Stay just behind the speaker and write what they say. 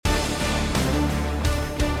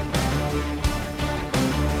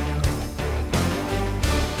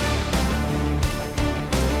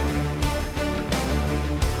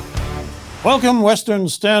Welcome, Western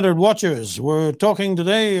Standard watchers. We're talking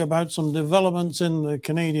today about some developments in the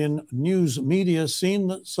Canadian news media scene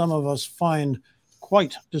that some of us find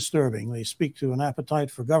quite disturbing. They speak to an appetite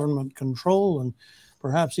for government control and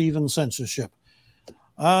perhaps even censorship.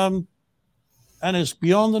 And it's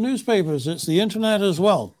beyond the newspapers, it's the internet as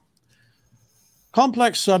well.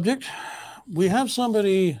 Complex subject. We have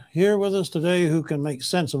somebody here with us today who can make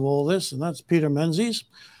sense of all this, and that's Peter Menzies.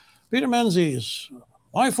 Peter Menzies,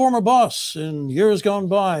 my former boss in years gone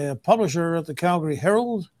by, a publisher at the Calgary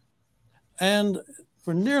Herald, and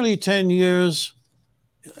for nearly 10 years,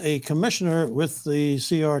 a commissioner with the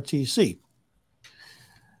CRTC.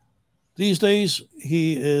 These days,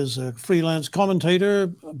 he is a freelance commentator,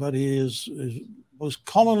 but he is most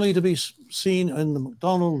commonly to be seen in the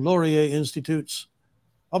Macdonald-Laurier Institute's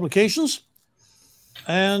publications.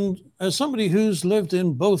 And as somebody who's lived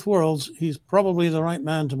in both worlds, he's probably the right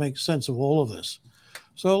man to make sense of all of this.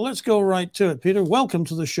 So let's go right to it. Peter, welcome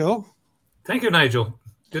to the show. Thank you, Nigel.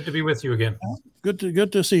 Good to be with you again. Good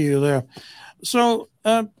to see you there. So,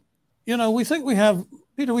 we think we have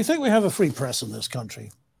a free press in this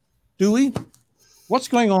country. Do we? What's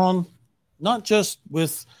going on, not just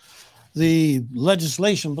with the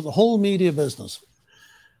legislation, but the whole media business?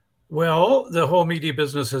 Well, the whole media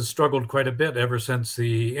business has struggled quite a bit ever since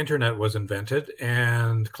the internet was invented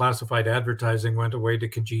and classified advertising went away to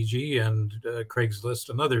Kijiji and Craigslist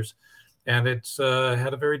and others. And it's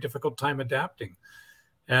had a very difficult time adapting.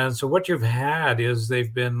 And so what you've had is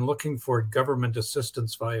they've been looking for government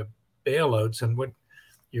assistance via bailouts. And what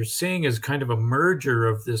you're seeing is kind of a merger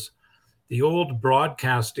of the old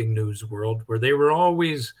broadcasting news world where they were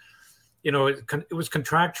always, it was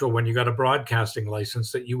contractual when you got a broadcasting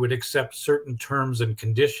license that you would accept certain terms and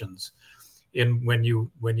conditions when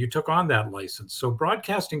you took on that license. So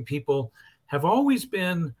broadcasting people have always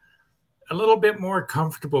been a little bit more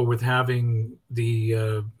comfortable with having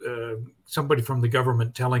somebody from the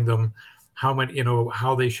government telling them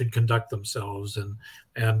how they should conduct themselves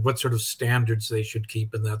and what sort of standards they should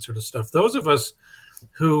keep and that sort of stuff. Those of us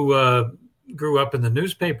who grew up in the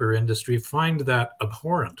newspaper industry find that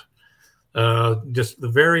abhorrent. Just the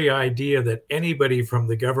very idea that anybody from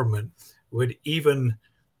the government would even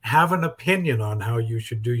have an opinion on how you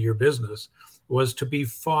should do your business was to be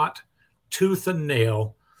fought tooth and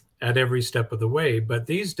nail at every step of the way. But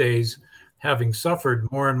these days, having suffered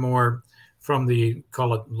more and more from the,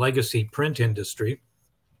 call it, legacy print industry,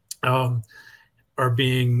 are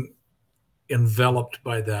being enveloped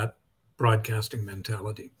by that broadcasting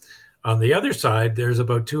mentality. On the other side, there's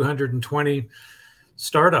about 220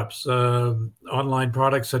 startups, online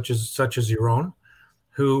products such as your own,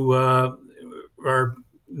 who are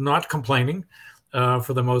not complaining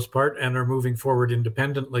for the most part and are moving forward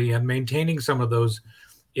independently and maintaining some of those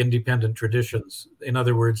independent traditions. In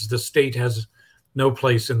other words, the state has no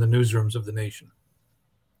place in the newsrooms of the nation.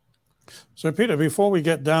 So, Peter, before we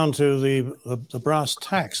get down to the brass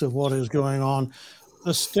tacks of what is going on,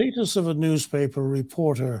 the status of a newspaper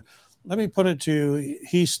reporter, let me put it to you,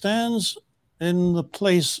 he stands in the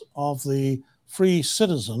place of the free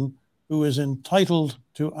citizen who is entitled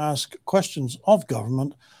to ask questions of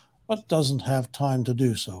government, but doesn't have time to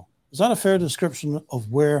do so. Is that a fair description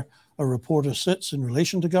of where a reporter sits in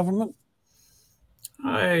relation to government?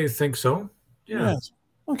 I think so. Yeah. Yes.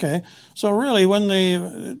 Okay. So really,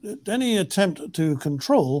 when any attempt to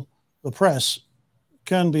control the press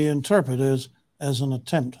can be interpreted as an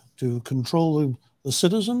attempt to control the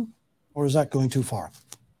citizen, or is that going too far?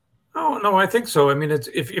 Oh, no, I think so. I mean, it's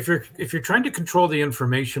if you're trying to control the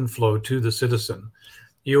information flow to the citizen,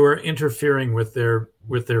 you are interfering with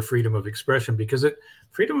their freedom of expression, because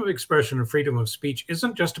freedom of expression and freedom of speech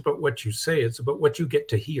isn't just about what you say, it's about what you get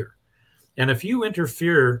to hear. And if you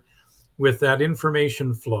interfere with that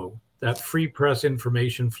information flow, that free press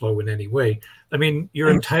information flow in any way, I mean,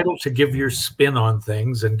 you're entitled to give your spin on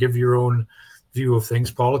things and give your own view of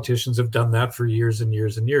things. Politicians have done that for years and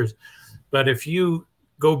years and years. But if you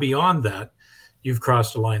go beyond that, you've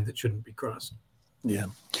crossed a line that shouldn't be crossed. Yeah.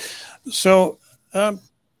 So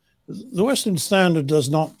the Western Standard does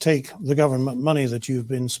not take the government money that you've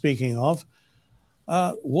been speaking of.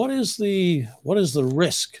 What is the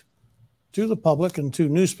risk to the public and to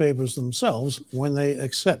newspapers themselves when they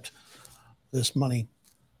accept this money?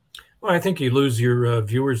 Well, I think you lose your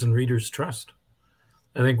viewers and readers' trust.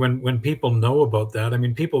 I think when people know about that, I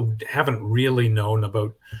mean, people haven't really known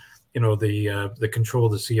about, the control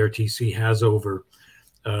the CRTC has over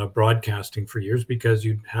broadcasting for years, because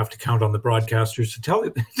you'd have to count on the broadcasters to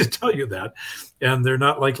tell you that, and they're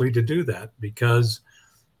not likely to do that, because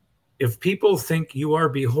if people think you are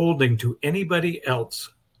beholden to anybody else,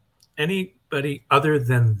 anybody other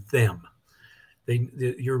than them,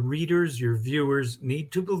 Your readers, your viewers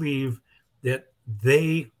need to believe that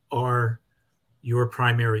they are your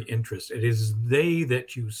primary interest. It is they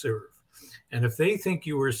that you serve. And if they think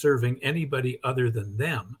you are serving anybody other than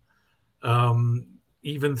them,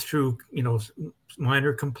 even through,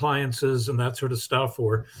 minor compliances and that sort of stuff,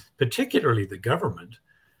 or particularly the government,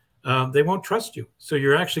 they won't trust you. So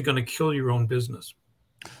you're actually going to kill your own business.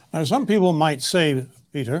 Now, some people might say,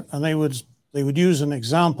 Peter, and they would use an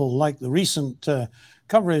example like the recent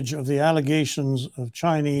coverage of the allegations of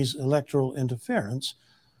Chinese electoral interference,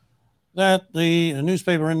 that the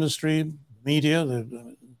newspaper industry, media,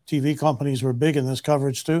 the TV companies were big in this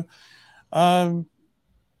coverage too,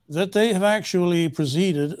 that they have actually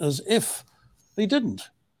proceeded as if they didn't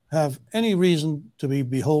have any reason to be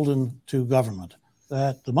beholden to government,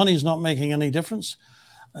 that the money's not making any difference,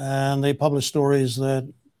 and they publish stories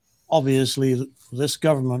that obviously this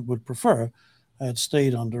government would prefer had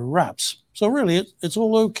stayed under wraps. So really, it's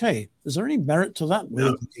all okay. Is there any merit to that way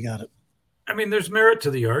of looking at it? I mean, there's merit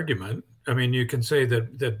to the argument. I mean, you can say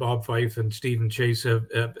that Bob Fife and Stephen Chase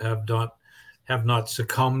have not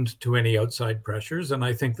succumbed to any outside pressures, and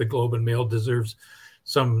I think the Globe and Mail deserves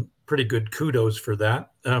some pretty good kudos for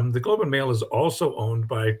that. The Globe and Mail is also owned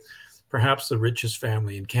by perhaps the richest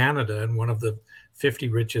family in Canada and one of the 50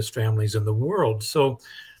 richest families in the world. So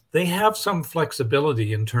they have some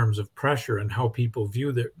flexibility in terms of pressure and how people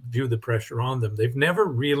view the pressure on them. They've never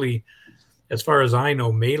really, as far as I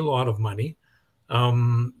know, made a lot of money.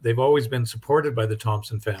 They've always been supported by the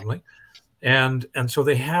Thompson family. And so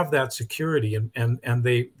they have that security and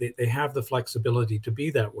they have the flexibility to be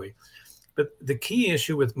that way. But the key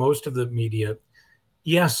issue with most of the media,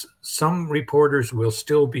 yes, some reporters will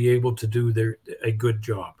still be able to do a good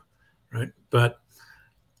job, right? But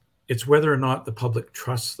it's whether or not the public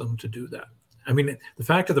trusts them to do that. I mean, the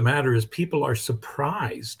fact of the matter is people are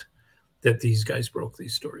surprised that these guys broke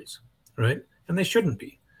these stories, right? And they shouldn't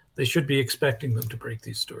be. They should be expecting them to break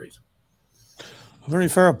these stories. A very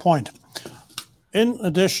fair point. In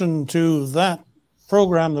addition to that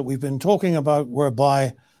program that we've been talking about,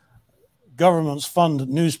 whereby governments fund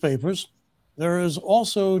newspapers, there is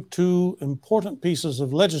also two important pieces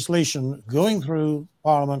of legislation going through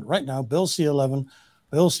Parliament right now, Bill C-11,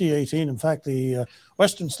 Bill C-18. In fact, the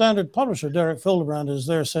Western Standard publisher, Derek Fildebrand, is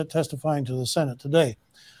there testifying to the Senate today.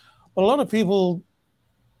 But a lot of people,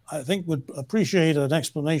 I think, would appreciate an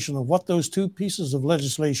explanation of what those two pieces of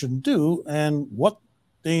legislation do and what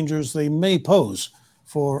dangers they may pose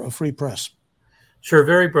for a free press. Sure.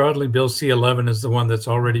 Very broadly, Bill C-11 is the one that's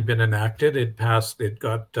already been enacted. It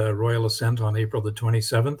got royal assent on April the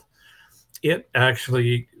 27th. It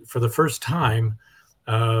actually, for the first time,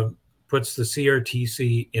 puts the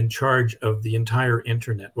CRTC in charge of the entire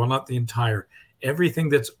internet. Well, not the entire. Everything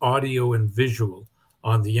that's audio and visual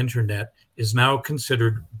on the internet is now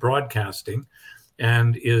considered broadcasting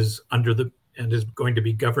and is going to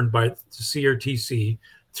be governed by the CRTC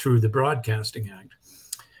through the Broadcasting Act.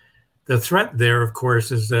 The threat there, of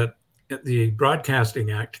course, is that the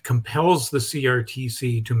Broadcasting Act compels the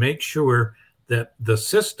CRTC to make sure that the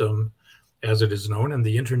system, as it is known, and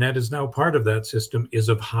the internet is now part of that system, is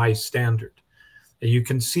of high standard. And you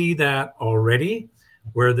can see that already,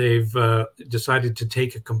 where they've decided to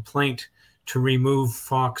take a complaint to remove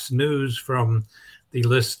Fox News from the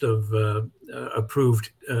list of approved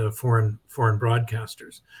foreign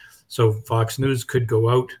broadcasters. So Fox News could go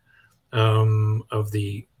out of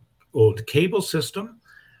the old cable system.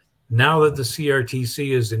 Now that the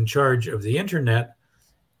CRTC is in charge of the internet,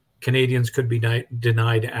 Canadians could be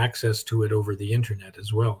denied access to it over the internet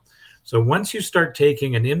as well. So once you start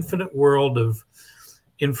taking an infinite world of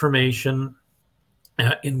information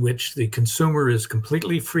in which the consumer is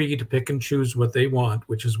completely free to pick and choose what they want,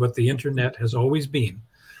 which is what the internet has always been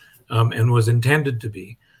and was intended to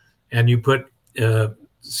be, and you put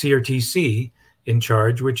CRTC in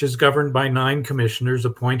charge, which is governed by 9 commissioners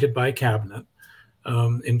appointed by cabinet.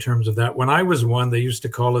 In terms of that, when I was one, they used to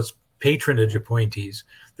call us patronage appointees.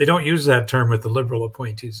 They don't use that term with the Liberal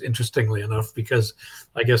appointees, interestingly enough, because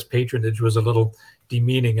I guess patronage was a little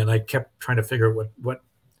demeaning, and I kept trying to figure out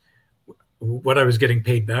what I was getting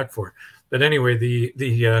paid back for. But anyway,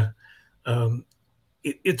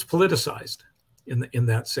 it's politicized in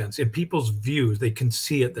that sense. In people's views, they can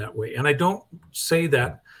see it that way. And I don't say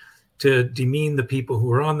that to demean the people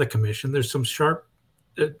who are on the commission. There's some sharp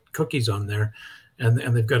cookies on there, and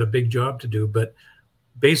they've got a big job to do. But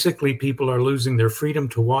basically, people are losing their freedom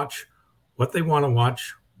to watch what they want to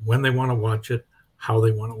watch, when they want to watch it, how they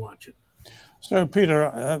want to watch it. So, Peter,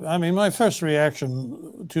 I mean, my first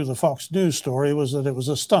reaction to the Fox News story was that it was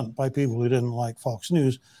a stunt by people who didn't like Fox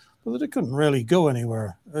News. but that it couldn't really go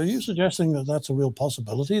anywhere. Are you suggesting that that's a real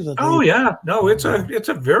possibility? That Oh yeah, no, it's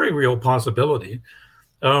a very real possibility.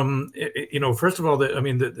 First of all,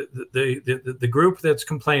 the group that's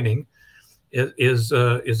complaining is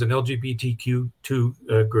an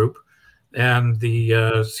LGBTQ2 group, and the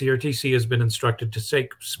CRTC has been instructed to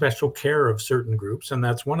take special care of certain groups, and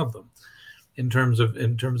that's one of them. In terms of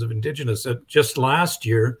Indigenous, just last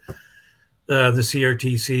year, the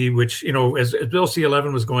CRTC, which as Bill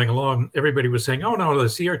C-11 was going along, everybody was saying, "Oh no, the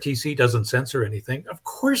CRTC doesn't censor anything." Of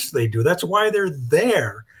course they do. That's why they're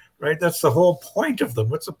there. Right, that's the whole point of them.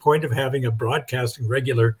 What's the point of having a broadcasting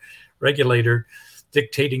regulator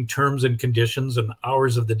dictating terms and conditions and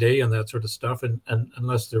hours of the day and that sort of stuff, and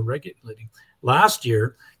unless they're regulating? Last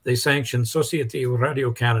year, they sanctioned Société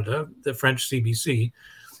Radio Canada, the French CBC,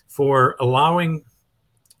 for allowing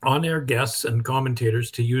on-air guests and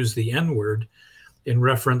commentators to use the N-word in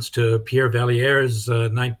reference to Pierre Vallière's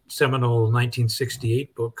seminal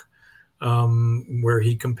 1968 book, where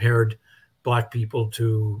he compared Black people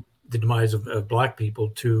to the demise of Black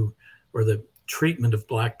people to, or the treatment of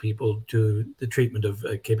Black people to the treatment of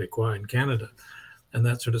Québécois in Canada and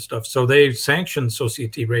that sort of stuff. So they sanctioned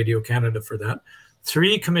Société Radio Canada for that.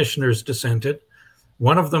 3 commissioners dissented.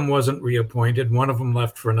 One of them wasn't reappointed. One of them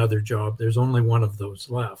left for another job. There's only one of those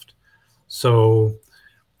left. So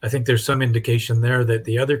I think there's some indication there that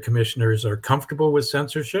the other commissioners are comfortable with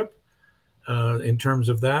censorship in terms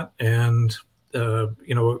of that. And,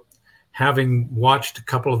 having watched a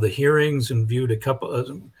couple of the hearings and viewed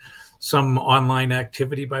some online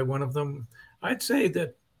activity by one of them, I'd say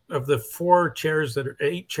that of the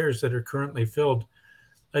 8 chairs that are currently filled,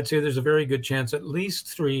 I'd say there's a very good chance at least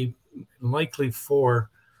 3, likely 4,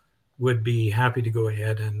 would be happy to go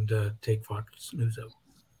ahead and take Fox News out.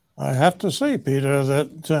 I have to say, Peter,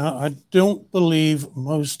 that I don't believe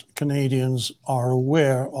most Canadians are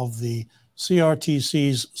aware of the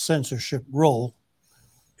CRTC's censorship role.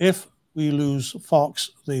 If we lose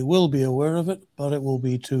Fox, they will be aware of it, but it will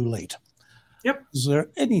be too late. Yep. Is there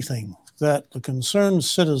anything that the concerned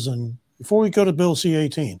citizen, before we go to Bill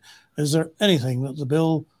C-18, is there anything that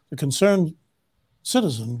the concerned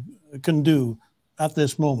citizen can do at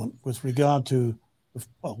this moment with regard to,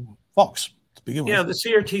 Fox to begin with? Yeah, the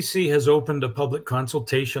CRTC has opened a public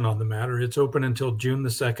consultation on the matter. It's open until June the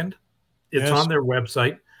 2nd. It's on their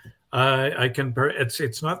website.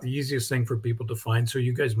 It's not the easiest thing for people to find, so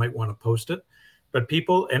you guys might want to post it. But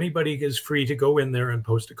anybody is free to go in there and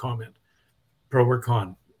post a comment, pro or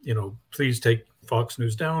con. Please take Fox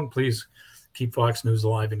News down. Please keep Fox News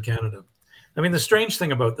alive in Canada. I mean, the strange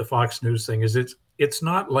thing about the Fox News thing is it's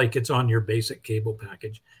not like it's on your basic cable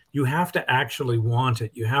package. You have to actually want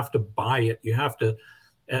it. You have to buy it. You have to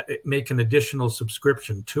make an additional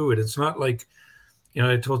subscription to it. It's not like,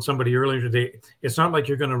 I told somebody earlier today, it's not like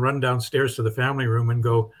you're going to run downstairs to the family room and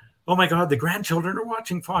go, "Oh my God, the grandchildren are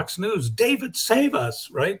watching Fox News. David, save us!"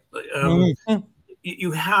 Right?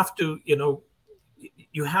 You have to,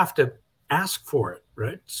 you have to ask for it,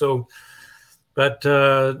 right? So, but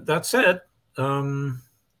that said,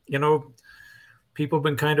 people have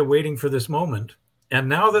been kind of waiting for this moment, and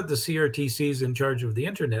now that the CRTC is in charge of the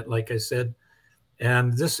internet, like I said.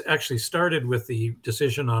 And this actually started with the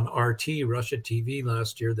decision on RT, Russia TV,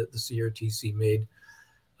 last year that the CRTC made.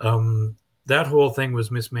 That whole thing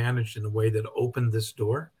was mismanaged in a way that opened this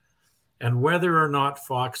door. And whether or not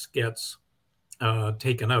Fox gets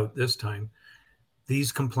taken out this time,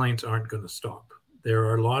 these complaints aren't going to stop. There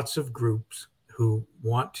are lots of groups who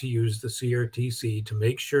want to use the CRTC to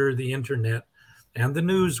make sure the internet and the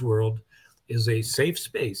news world is a safe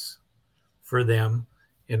space for them,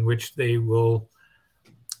 in which they will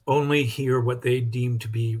only hear what they deem to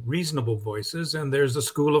be reasonable voices. And there's a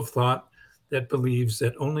school of thought that believes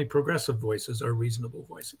that only progressive voices are reasonable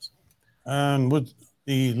voices. And would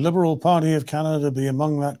the Liberal Party of Canada be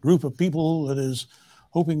among that group of people that is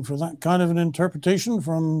hoping for that kind of an interpretation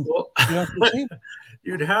from the RTC?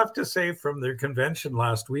 You'd have to say from their convention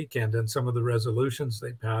last weekend and some of the resolutions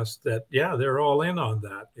they passed that, yeah, they're all in on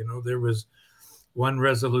that. There was one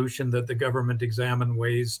resolution that the government examine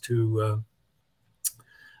ways to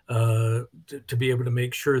be able to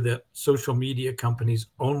make sure that social media companies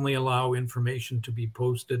only allow information to be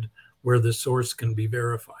posted where the source can be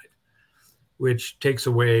verified, which takes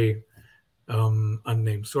away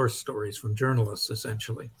unnamed source stories from journalists,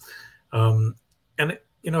 essentially.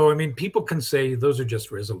 People can say those are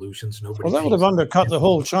just resolutions. Nobody. Well, that would have undercut the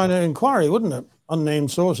whole China inquiry, wouldn't it?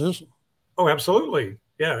 Unnamed sources. Oh, absolutely.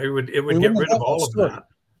 Yeah, it would get rid of all of that,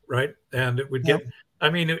 right? And it would get.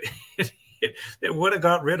 It would have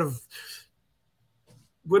got rid of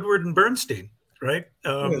Woodward and Bernstein, right?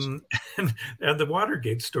 Yes. And the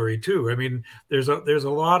Watergate story too. I mean, there's a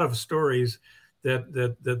lot of stories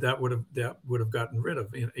that would have gotten rid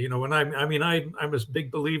of. You know, and I'm a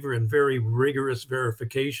big believer in very rigorous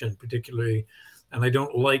verification, particularly, and I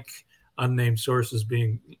don't like unnamed sources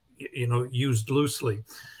being, you know, used loosely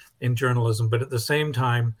in journalism. But at the same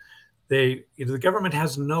time, the government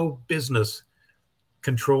has no business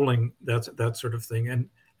controlling that sort of thing, and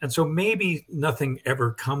so maybe nothing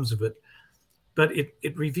ever comes of it, but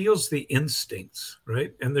it reveals the instincts,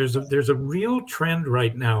 right? And there's a real trend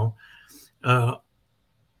right now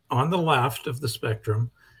on the left of the spectrum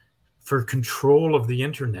for control of the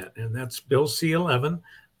internet, and that's Bill C-11,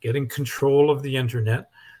 getting control of the internet.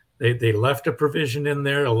 They left a provision in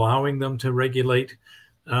there allowing them to regulate,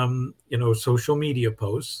 you know, social media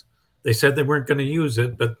posts. They said they weren't going to use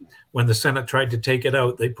it, but when the Senate tried to take it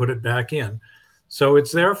out, they put it back in. So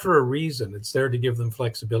it's there for a reason. It's there to give them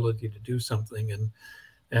flexibility to do something,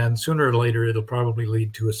 and sooner or later it'll probably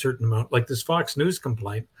lead to a certain amount, like this Fox News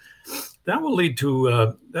complaint. That will lead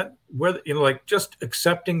to that, whether, you know, like just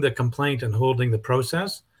accepting the complaint and holding the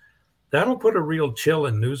process. That'll put a real chill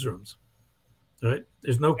in newsrooms, right?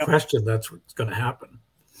 There's no question that's what's going to happen.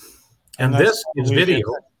 And this is video.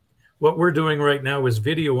 What we're doing right now is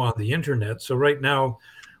video on the internet. So right now,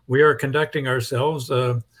 we are conducting ourselves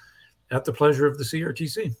at the pleasure of the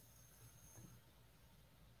CRTC.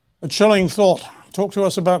 A chilling thought. Talk to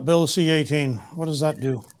us about Bill C-18. What does that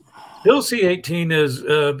do? Bill C-18 is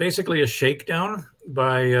basically a shakedown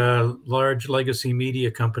by large legacy media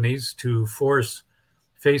companies to force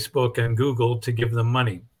Facebook and Google to give them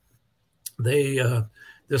money.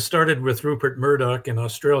 This started with Rupert Murdoch in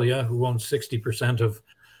Australia, who owns 60% of,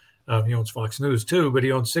 he owns Fox News too, but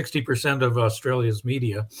he owns 60% of Australia's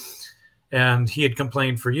media. And he had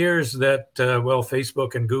complained for years that, well,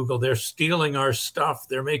 Facebook and Google, they're stealing our stuff.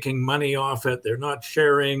 They're making money off it. They're not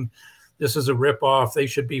sharing. This is a ripoff. They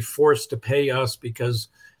should be forced to pay us because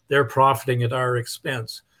they're profiting at our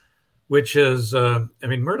expense, which is, I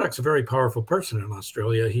mean, Murdoch's a very powerful person in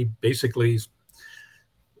Australia. He basically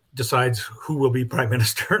decides who will be prime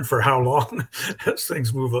minister and for how long as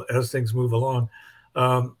things move along.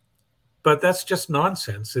 But that's just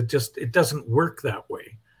nonsense. It doesn't work that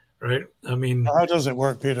way, right? I mean, how does it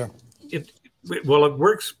work, Peter? It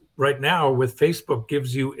works right now with Facebook.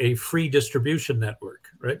 Gives you a free distribution network,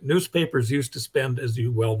 right? Newspapers used to spend, as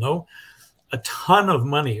you well know, a ton of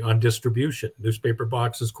money on distribution, newspaper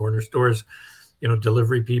boxes, corner stores, you know,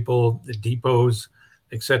 delivery people, the depots,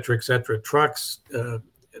 et cetera, trucks, a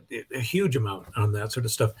huge amount on that sort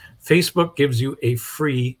of stuff. Facebook gives you a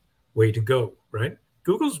free way to go, right?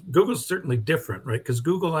 Google's certainly different, right? Because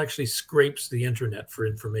Google actually scrapes the internet for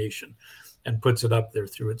information and puts it up there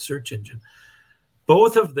through its search engine.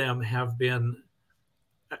 Both of them have been,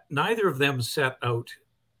 neither of them set out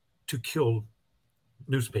to kill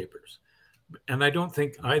newspapers. And I don't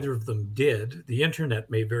think either of them did. The internet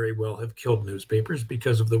may very well have killed newspapers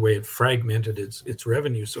because of the way it fragmented its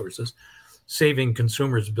revenue sources, saving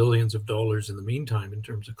consumers billions of dollars in the meantime in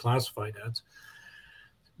terms of classified ads.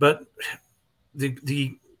 But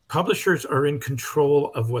the publishers are in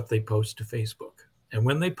control of what they post to Facebook. And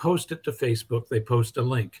when they post it to Facebook, they post a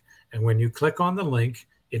link. And when you click on the link,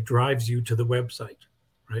 it drives you to the website,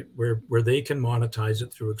 right? Where they can monetize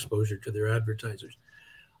it through exposure to their advertisers.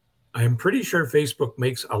 I'm pretty sure Facebook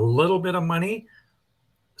makes a little bit of money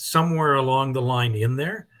somewhere along the line in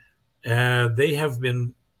there. They have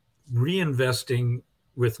been reinvesting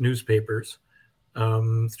with newspapers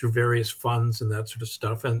through various funds and that sort of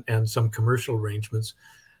stuff, and some commercial arrangements.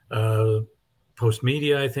 Post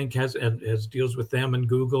Media, I think, has deals with them and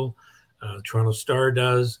Google. Toronto Star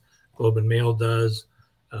does. Globe and Mail does.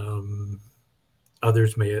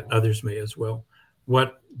 Others may as well.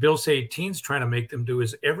 What Bill C-18 is trying to make them do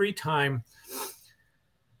is every time,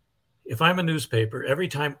 if I'm a newspaper, every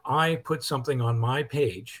time I put something on my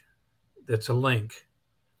page that's a link,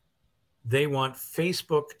 they want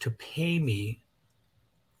Facebook to pay me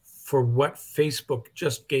for what Facebook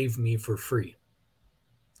just gave me for free.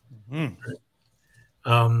 Mm-hmm.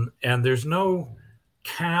 Right? And there's no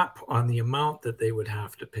cap on the amount that they would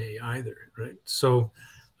have to pay either, right? So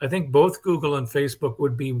I think both Google and Facebook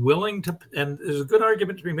would be willing to, and there's a good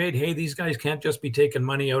argument to be made, hey, these guys can't just be taking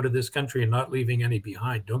money out of this country and not leaving any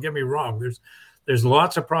behind. Don't get me wrong. There's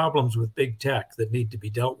lots of problems with big tech that need to be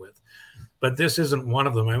dealt with, but this isn't one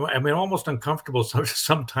of them. I mean, almost uncomfortable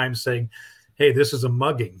sometimes saying, hey, this is a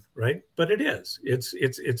mugging, right? But it is.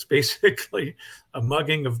 It's basically a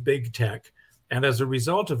mugging of big tech. And as a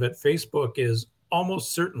result of it, Facebook is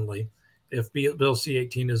almost certainly, if Bill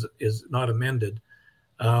C-18 is not amended,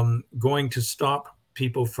 going to stop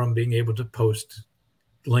people from being able to post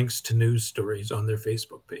links to news stories on their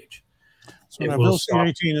Facebook page. So now Bill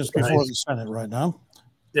C-18 is before the Senate right now.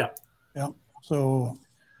 Yeah. Yeah. So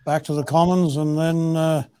back to the Commons and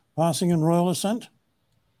then passing in royal assent?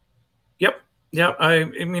 Yep. Yeah. I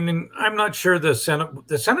mean, I'm not sure the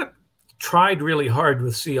Senate tried really hard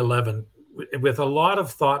with C-11 with a lot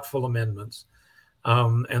of thoughtful amendments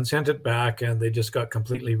and sent it back, and they just got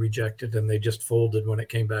completely rejected, and they just folded when it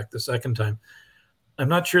came back the second time. I'm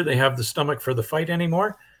not sure they have the stomach for the fight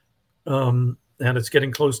anymore, and it's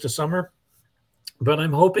getting close to summer, but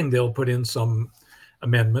I'm hoping they'll put in some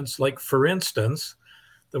amendments. Like, for instance,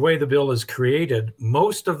 the way the bill is created,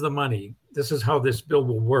 most of the money, this is how this bill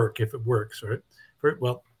will work if it works, right?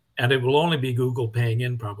 Well, and it will only be Google paying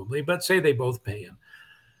in probably, but say they both pay in.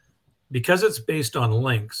 Because it's based on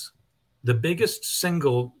links, the biggest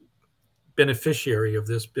single beneficiary of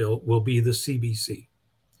this bill will be the CBC.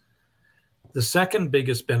 The second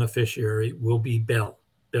biggest beneficiary will be Bell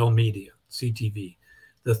Media, CTV.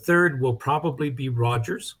 The third will probably be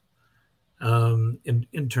Rogers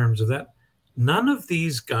in terms of that. None of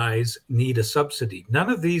these guys need a subsidy. None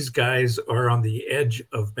of these guys are on the edge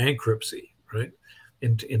of bankruptcy, right?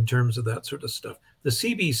 In terms of that sort of stuff. The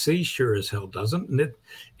CBC sure as hell doesn't, and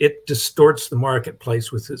it distorts the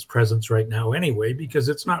marketplace with its presence right now anyway, because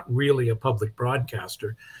it's not really a public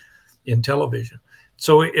broadcaster in television.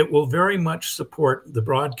 So it will very much support the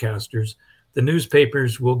broadcasters. The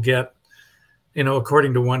newspapers will get,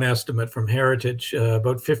 according to one estimate from Heritage,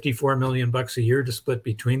 about $54 million a year to split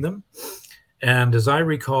between them. And as I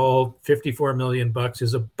recall, $54 million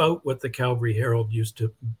is about what the Calgary Herald used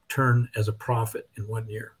to turn as a profit in 1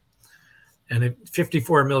 year. And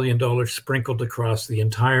 $54 million sprinkled across the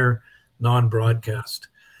entire non-broadcast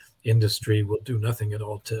industry will do nothing at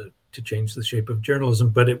all to change the shape of journalism,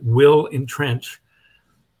 but it will entrench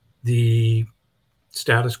the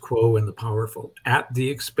status quo and the powerful at the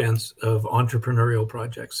expense of entrepreneurial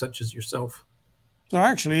projects such as yourself. So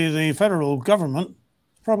actually, the federal government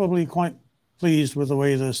is probably quite pleased with the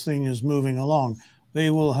way this thing is moving along. They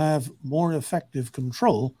will have more effective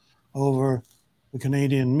control over the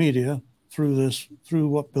Canadian media through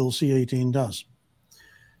what Bill C-18 does.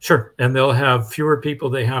 Sure, and they'll have fewer people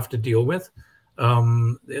they have to deal with.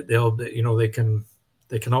 They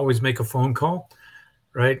can always make a phone call,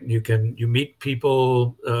 right? You meet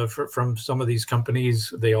people from some of these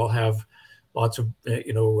companies. They all have lots of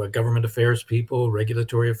government affairs people,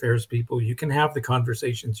 regulatory affairs people. You can have the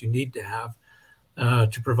conversations you need to have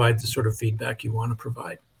to provide the sort of feedback you want to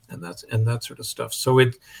provide, and that sort of stuff. So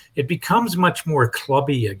it becomes much more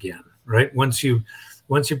clubby again, right? Once you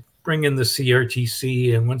bring in the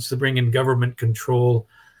CRTC and once they bring in government control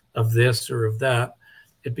of this or of that,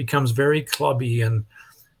 it becomes very clubby, and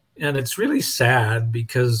it's really sad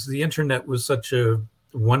because the internet was such a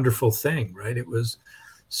wonderful thing, right? It was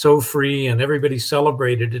so free, and everybody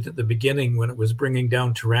celebrated it at the beginning when it was bringing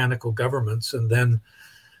down tyrannical governments, and then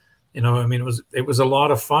it was a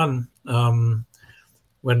lot of fun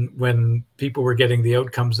when people were getting the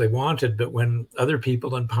outcomes they wanted, but when other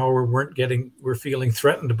people in power were feeling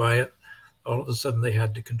threatened by it, all of a sudden they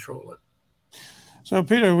had to control it. So,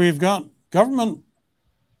 Peter, we've got government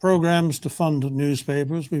programs to fund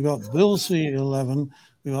newspapers. We've got Bill C-11.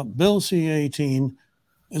 We've got Bill C-18.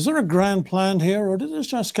 Is there a grand plan here, or did this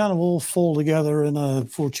just kind of all fall together in a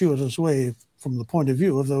fortuitous way from the point of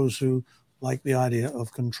view of those who like the idea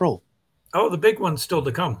of control? Oh, the big one's still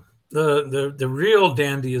to come. The real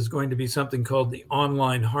dandy is going to be something called the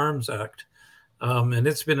Online Harms Act, and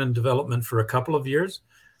it's been in development for a couple of years,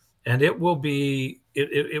 and it will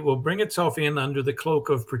bring itself in under the cloak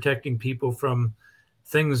of protecting people from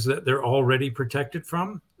things that they're already protected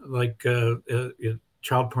from, like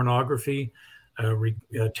child pornography,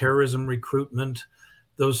 terrorism recruitment,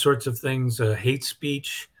 those sorts of things, hate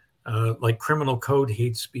speech, like criminal code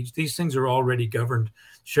hate speech. These things are already governed.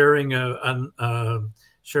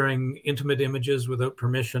 Sharing intimate images without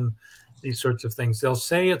permission, these sorts of things. They'll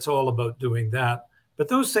say it's all about doing that, but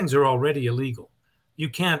those things are already illegal. You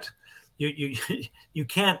can't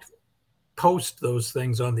post those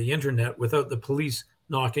things on the internet without the police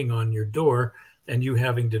knocking on your door and you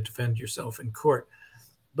having to defend yourself in court.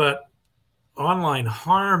 But online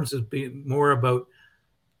harms is more about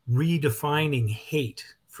redefining hate,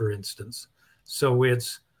 for instance. So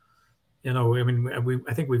it's,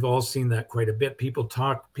 I think we've all seen that quite a bit. People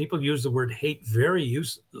use the word hate very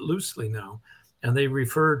loosely now, and they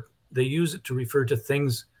use it to refer to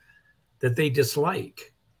things that they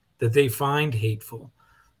dislike, that they find hateful,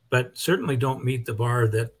 but certainly don't meet the bar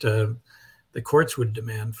that the courts would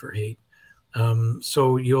demand for hate.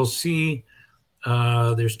 So you'll see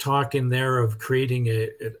There's talk in there of creating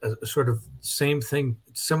a sort of same thing,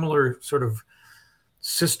 similar sort of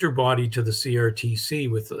sister body to the CRTC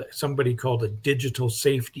with somebody called a digital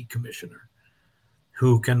safety commissioner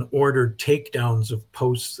who can order takedowns of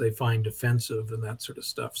posts they find offensive and that sort of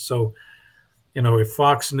stuff. So, you know, if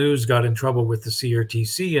Fox News got in trouble with the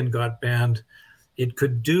CRTC and got banned, it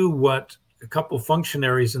could do what a couple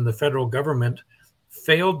functionaries in the federal government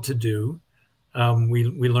failed to do.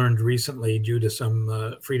 We learned recently, due to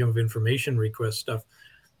some freedom of information request stuff,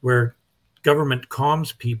 where government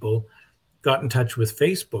comms people got in touch with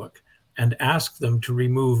Facebook and asked them to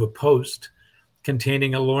remove a post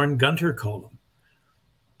containing a Lauren Gunter column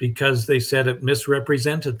because they said it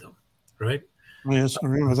misrepresented them, right? Yes, I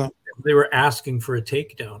remember that. They were asking for a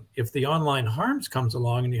takedown. If the online harms comes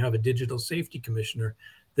along and you have a digital safety commissioner,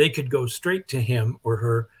 they could go straight to him or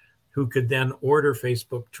her, who could then order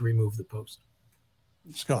Facebook to remove the post.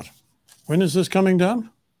 Scott, when is this coming down?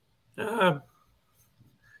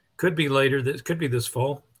 Could be later. This could be this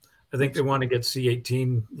fall. I think they want to get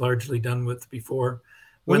C-18 largely done with before.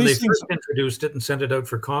 When they first introduced it and sent it out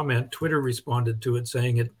for comment, Twitter responded to it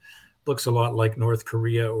saying it looks a lot like North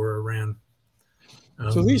Korea or Iran.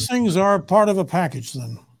 So these things are part of a package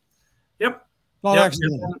then? Yep. Not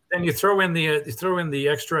accidental. And you throw in the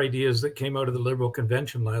extra ideas that came out of the Liberal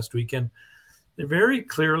convention last weekend. There very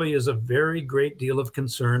clearly is a very great deal of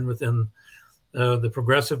concern within the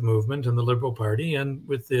progressive movement and the Liberal Party and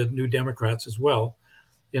with the New Democrats as well,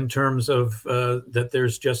 in terms of that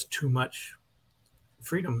there's just too much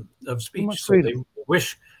freedom of speech. So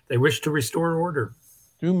they wish to restore order.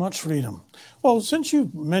 Too much freedom. Well, since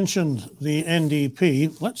you mentioned the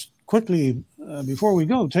NDP, let's quickly, before we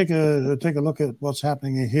go, take a look at what's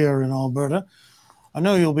happening here in Alberta. I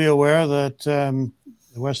know you'll be aware that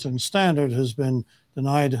the Western Standard has been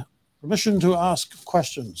denied permission to ask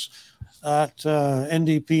questions at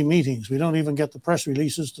NDP meetings. We don't even get the press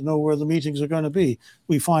releases to know where the meetings are going to be.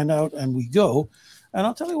 We find out and we go. And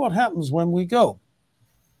I'll tell you what happens when we go.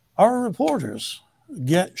 Our reporters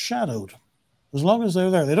get shadowed. As long as they're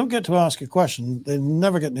there, they don't get to ask a question. They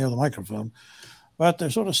never get near the microphone, but they're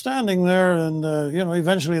sort of standing there, and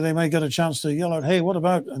eventually they may get a chance to yell out, "Hey, what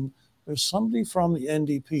about?" And there's somebody from the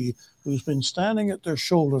NDP who's been standing at their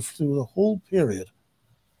shoulder through the whole period.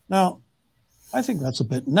 Now, I think that's a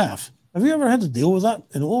bit naff. Have you ever had to deal with that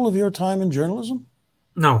in all of your time in journalism?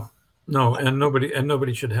 No, and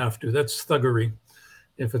nobody should have to. That's thuggery,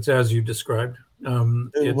 if it's as you described.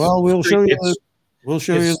 Well, we'll show you. We'll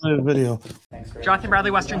show you the video. Jonathan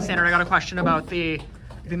Bradley, Western Standard. I got a question about the.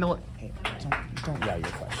 Hey, don't yell your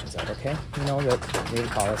questions out, okay? You know that we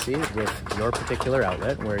have a policy with your particular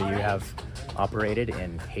outlet where you have operated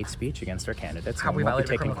in hate speech against our candidates. How we won't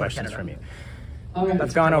be taking questions from you.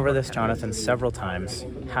 I've gone over this, Jonathan, several times.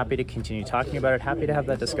 Happy to continue talking about it. Happy to have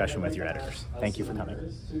that discussion with your editors. Thank you for coming.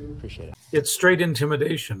 Appreciate it. It's straight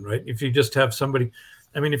intimidation, right? If you just have somebody,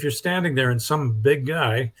 I mean, if you're standing there and some big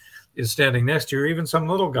guy is standing next to you, or even some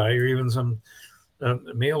little guy, or even some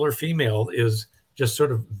male or female is just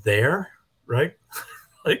sort of there, right?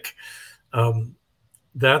 Like,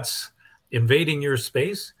 that's invading your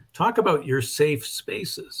space. Talk about your safe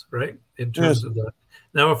spaces, right? In terms of that.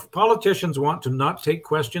 Now, if politicians want to not take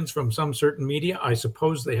questions from some certain media, I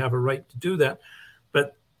suppose they have a right to do that,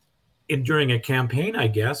 but during a campaign, I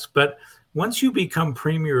guess. But once you become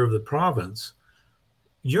premier of the province,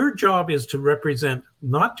 your job is to represent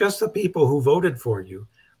not just the people who voted for you.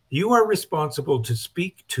 You are responsible to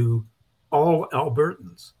speak to all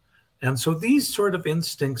Albertans. And so these sort of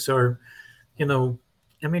instincts are, I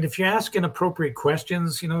mean, if you ask inappropriate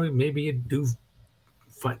questions, maybe you do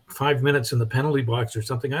 5 minutes in the penalty box or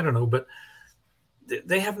something, I don't know, but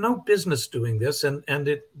they have no business doing this. And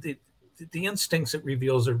the instincts it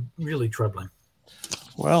reveals are really troubling.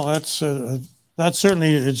 Well, that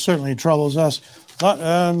certainly troubles us.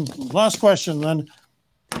 Last question then.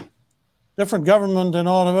 Different government in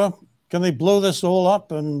Ottawa, can they blow this all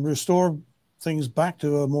up and restore things back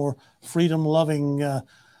to a more freedom-loving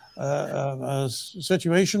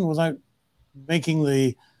situation without making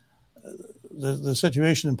the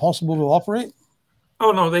situation impossible to operate?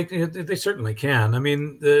 Oh, no, they certainly can. I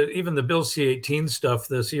mean, even the Bill C-18 stuff,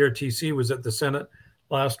 the CRTC was at the Senate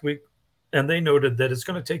last week, and they noted that it's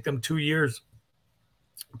going to take them 2 years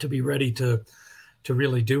to be ready to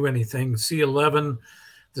really do anything. C-11,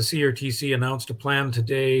 the CRTC announced a plan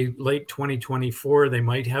today, late 2024. They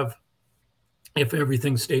might have, if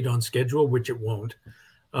everything stayed on schedule, which it won't,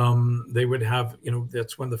 they would have,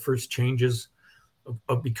 that's when the first changes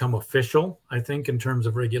have become official, I think, in terms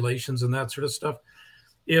of regulations and that sort of stuff.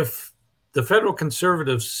 If the federal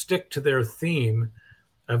Conservatives stick to their theme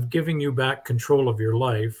of giving you back control of your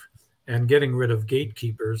life and getting rid of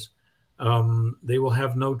gatekeepers, they will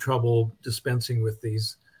have no trouble dispensing with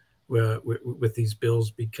these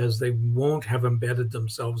bills, because they won't have embedded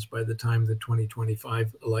themselves by the time the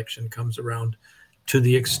 2025 election comes around, to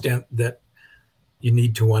the extent that you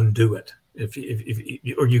need to undo it, if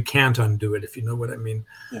you can't undo it, if you know what I mean.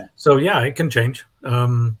 Yeah. So yeah, it can change.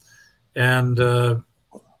 Well,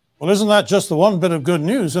 isn't that just the one bit of good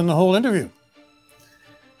news in the whole interview?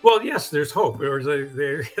 Well, yes, there's hope. Or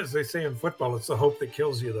as they say in football, it's the hope that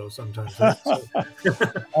kills you, though, sometimes.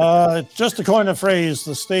 Right? Just to coin a phrase,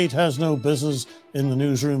 the state has no business in the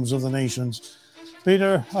newsrooms of the nations.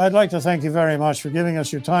 Peter, I'd like to thank you very much for giving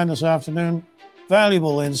us your time this afternoon.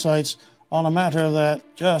 Valuable insights on a matter that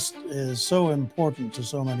just is so important to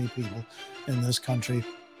so many people in this country.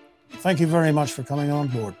 Thank you very much for coming on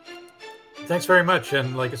board. Thanks very much.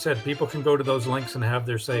 And like I said, people can go to those links and have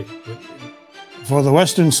their say. For the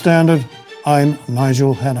Western Standard, I'm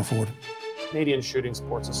Nigel Hannaford. Canadian Shooting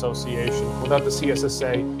Sports Association. Without the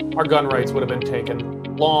CSSA, our gun rights would have been taken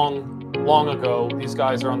long ago. These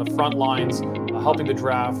guys are on the front lines helping to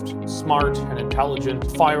draft smart and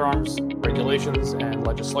intelligent firearms regulations and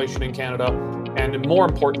legislation in Canada, and more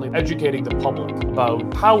importantly, educating the public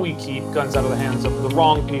about how we keep guns out of the hands of the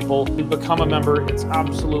wrong people. To become a member, it's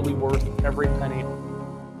absolutely worth every penny.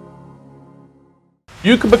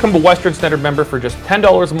 You can become a Western Standard member for just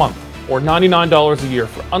 $10 a month or $99 a year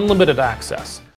for unlimited access.